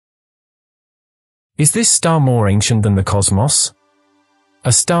Is this star more ancient than the cosmos?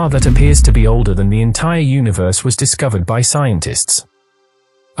 A star that appears to be older than the entire universe was discovered by scientists.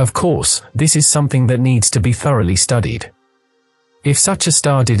 Of course, this is something that needs to be thoroughly studied. If such a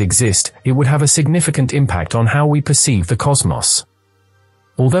star did exist, it would have a significant impact on how we perceive the cosmos.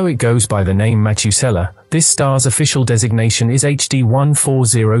 Although it goes by the name Methuselah, this star's official designation is HD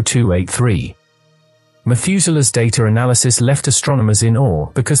 140283. Methuselah's data analysis left astronomers in awe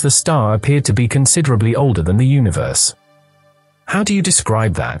because the star appeared to be considerably older than the universe. How do you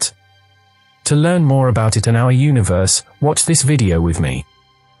describe that? To learn more about it and our universe, watch this video with me.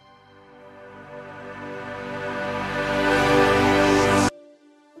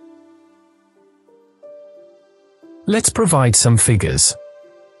 Let's provide some figures.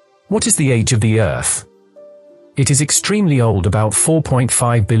 What is the age of the Earth? It is extremely old, about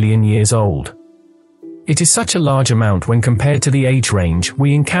 4.5 billion years old. It is such a large amount when compared to the age range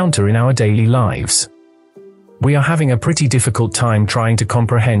we encounter in our daily lives. We are having a pretty difficult time trying to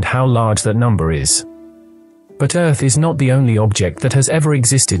comprehend how large that number is. But Earth is not the only object that has ever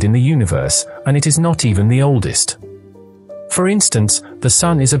existed in the universe, and it is not even the oldest. For instance, the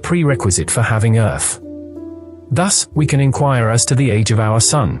Sun is a prerequisite for having Earth. Thus, we can inquire as to the age of our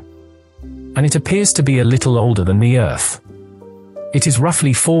Sun. And it appears to be a little older than the Earth. It is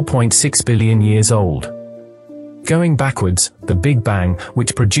roughly 4.6 billion years old. Going backwards, the Big Bang,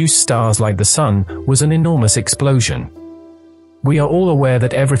 which produced stars like the Sun, was an enormous explosion. We are all aware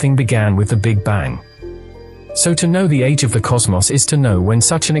that everything began with the Big Bang. So to know the age of the cosmos is to know when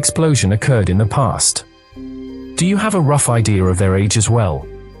such an explosion occurred in the past. Do you have a rough idea of their age as well?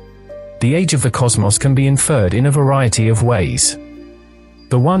 The age of the cosmos can be inferred in a variety of ways.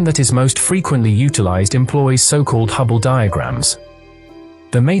 The one that is most frequently utilized employs so-called Hubble diagrams.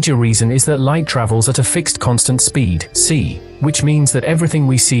 The major reason is that light travels at a fixed constant speed, c, which means that everything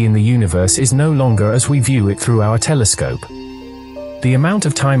we see in the universe is no longer as we view it through our telescope. The amount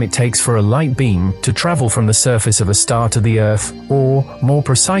of time it takes for a light beam to travel from the surface of a star to the Earth, or, more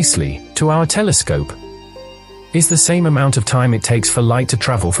precisely, to our telescope, is the same amount of time it takes for light to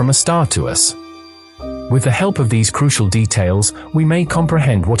travel from a star to us. With the help of these crucial details, we may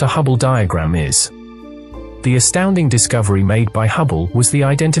comprehend what a Hubble diagram is. The astounding discovery made by Hubble was the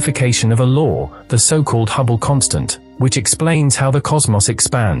identification of a law, the so-called Hubble constant, which explains how the cosmos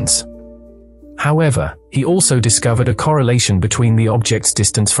expands. However, he also discovered a correlation between the object's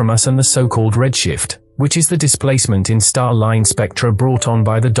distance from us and the so-called redshift, which is the displacement in star line spectra brought on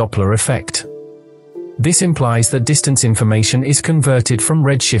by the Doppler effect. This implies that distance information is converted from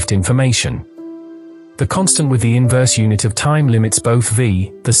redshift information. The constant with the inverse unit of time limits both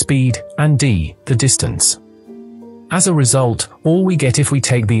v, the speed, and d, the distance. As a result, all we get if we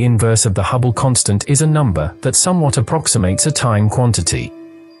take the inverse of the Hubble constant is a number that somewhat approximates a time quantity.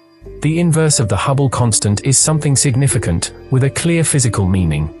 The inverse of the Hubble constant is something significant, with a clear physical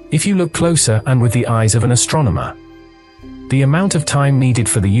meaning, if you look closer and with the eyes of an astronomer. The amount of time needed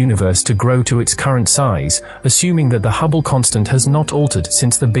for the universe to grow to its current size, assuming that the Hubble constant has not altered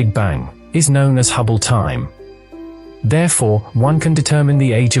since the Big Bang, is known as Hubble time. Therefore, one can determine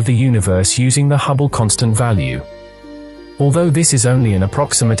the age of the universe using the Hubble constant value. Although this is only an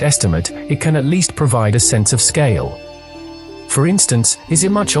approximate estimate, it can at least provide a sense of scale. For instance, is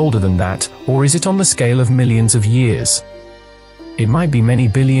it much older than that, or is it on the scale of millions of years? It might be many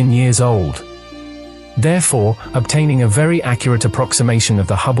billion years old. Therefore, obtaining a very accurate approximation of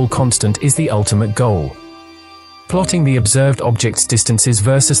the Hubble constant is the ultimate goal. Plotting the observed objects' distances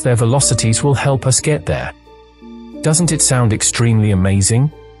versus their velocities will help us get there. Doesn't it sound extremely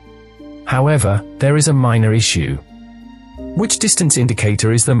amazing? However, there is a minor issue. Which distance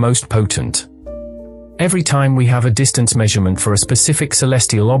indicator is the most potent? Every time we have a distance measurement for a specific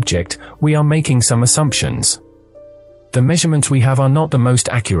celestial object, we are making some assumptions. The measurements we have are not the most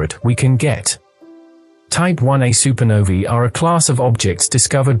accurate we can get. Type 1a supernovae are a class of objects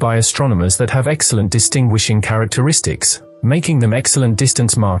discovered by astronomers that have excellent distinguishing characteristics, making them excellent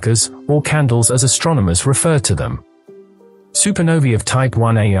distance markers, or candles as astronomers refer to them. Supernovae of type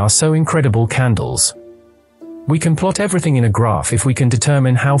 1a are so incredible candles. We can plot everything in a graph if we can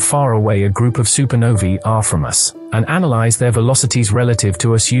determine how far away a group of supernovae are from us, and analyze their velocities relative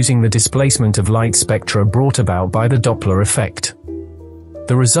to us using the displacement of light spectra brought about by the Doppler effect.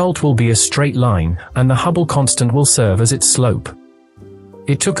 The result will be a straight line, and the Hubble constant will serve as its slope.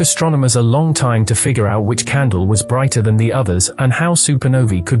 It took astronomers a long time to figure out which candle was brighter than the others and how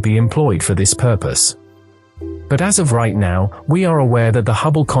supernovae could be employed for this purpose. But as of right now, we are aware that the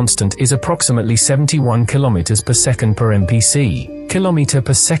Hubble constant is approximately 71 km per second per mpc, kilometer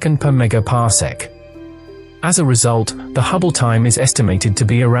per second per megaparsec. As a result, the Hubble time is estimated to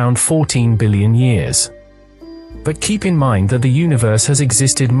be around 14 billion years. But keep in mind that the universe has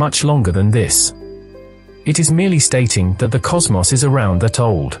existed much longer than this. It is merely stating that the cosmos is around that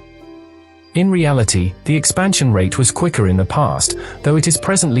old. In reality, the expansion rate was quicker in the past, though it is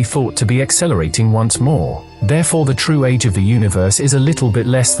presently thought to be accelerating once more. Therefore, the true age of the universe is a little bit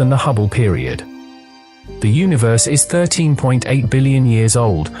less than the Hubble period. The universe is 13.8 billion years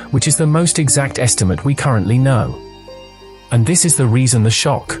old, which is the most exact estimate we currently know. And this is the reason the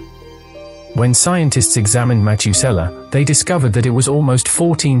shock. When scientists examined Methuselah, they discovered that it was almost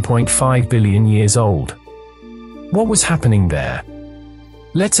 14.5 billion years old. What was happening there?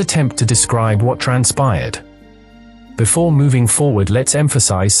 Let's attempt to describe what transpired. Before moving forward, let's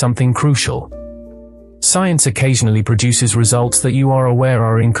emphasize something crucial. Science occasionally produces results that you are aware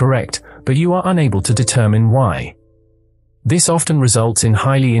are incorrect, but you are unable to determine why. This often results in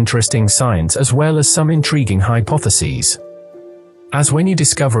highly interesting science as well as some intriguing hypotheses. As when you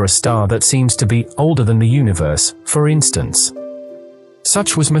discover a star that seems to be older than the universe, for instance.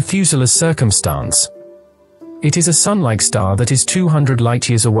 Such was Methuselah's circumstance. It is a sun-like star that is 200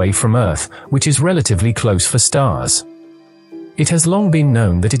 light-years away from Earth, which is relatively close for stars. It has long been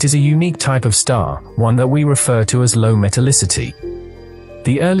known that it is a unique type of star, one that we refer to as low metallicity.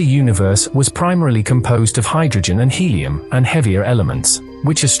 The early universe was primarily composed of hydrogen and helium, and heavier elements,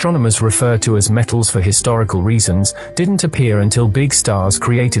 which astronomers refer to as metals for historical reasons, didn't appear until big stars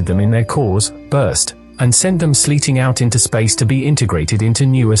created them in their cores, burst, and sent them sleeting out into space to be integrated into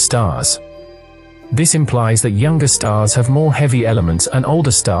newer stars. This implies that younger stars have more heavy elements and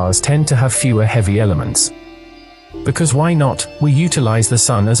older stars tend to have fewer heavy elements. Because why not, we utilize the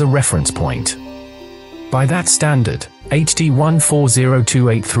Sun as a reference point. By that standard, HD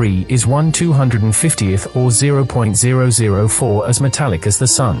 140283 is 1/250th or 0.004 as metallic as the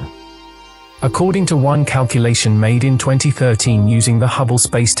Sun. According to one calculation made in 2013 using the Hubble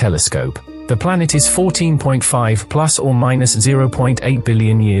Space Telescope, the planet is 14.5 plus or minus 0.8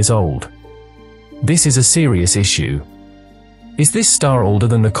 billion years old. This is a serious issue. Is this star older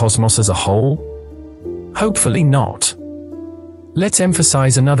than the cosmos as a whole? Hopefully not. Let's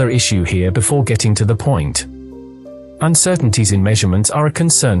emphasize another issue here before getting to the point. Uncertainties in measurements are a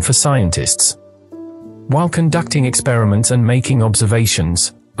concern for scientists. While conducting experiments and making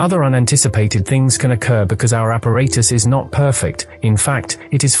observations, other unanticipated things can occur because our apparatus is not perfect. In fact,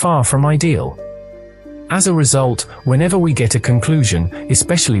 it is far from ideal. As a result, whenever we get a conclusion,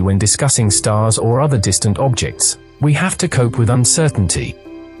 especially when discussing stars or other distant objects, we have to cope with uncertainty.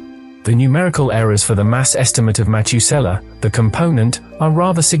 The numerical errors for the mass estimate of Methuselah, the component, are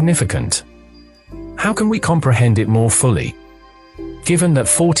rather significant. How can we comprehend it more fully? Given that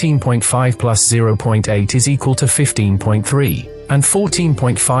 14.5 plus 0.8 is equal to 15.3, and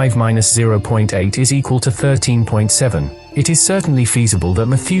 14.5 minus 0.8 is equal to 13.7, it is certainly feasible that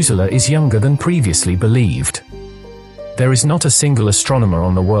Methuselah is younger than previously believed. There is not a single astronomer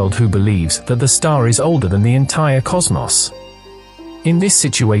on the world who believes that the star is older than the entire cosmos. In this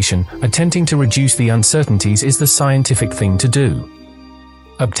situation, attempting to reduce the uncertainties is the scientific thing to do.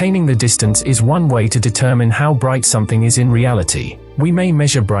 Obtaining the distance is one way to determine how bright something is in reality. We may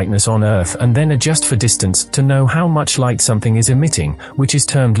measure brightness on Earth and then adjust for distance to know how much light something is emitting, which is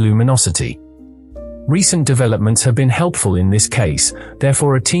termed luminosity. Recent developments have been helpful in this case,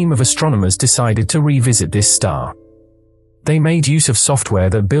 therefore a team of astronomers decided to revisit this star. They made use of software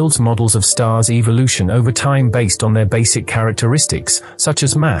that builds models of stars' evolution over time based on their basic characteristics, such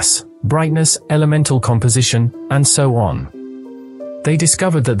as mass, brightness, elemental composition, and so on. They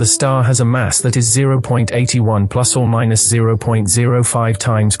discovered that the star has a mass that is 0.81 plus or minus 0.05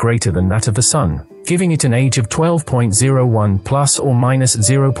 times greater than that of the Sun, giving it an age of 12.01 plus or minus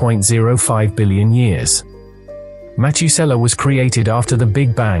 0.05 billion years. Methuselah was created after the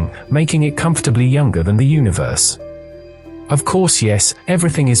Big Bang, making it comfortably younger than the universe. Of course, yes,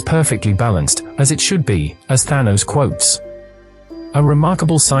 everything is perfectly balanced, as it should be, as Thanos quotes. A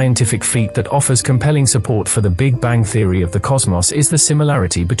remarkable scientific feat that offers compelling support for the Big Bang theory of the cosmos is the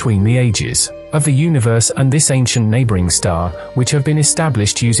similarity between the ages of the universe and this ancient neighboring star, which have been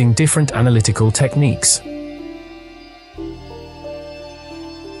established using different analytical techniques.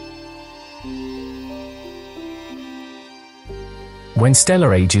 When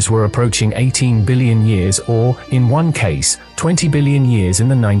stellar ages were approaching 18 billion years or, in one case, 20 billion years in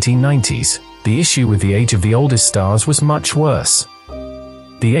the 1990s, the issue with the age of the oldest stars was much worse.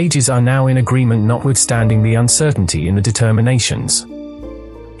 The ages are now in agreement notwithstanding the uncertainty in the determinations.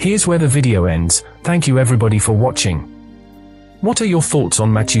 Here's where the video ends. Thank you everybody for watching. What are your thoughts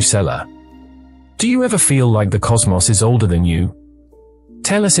on Methuselah? Do you ever feel like the cosmos is older than you?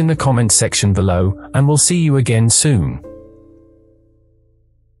 Tell us in the comments section below, and we'll see you again soon.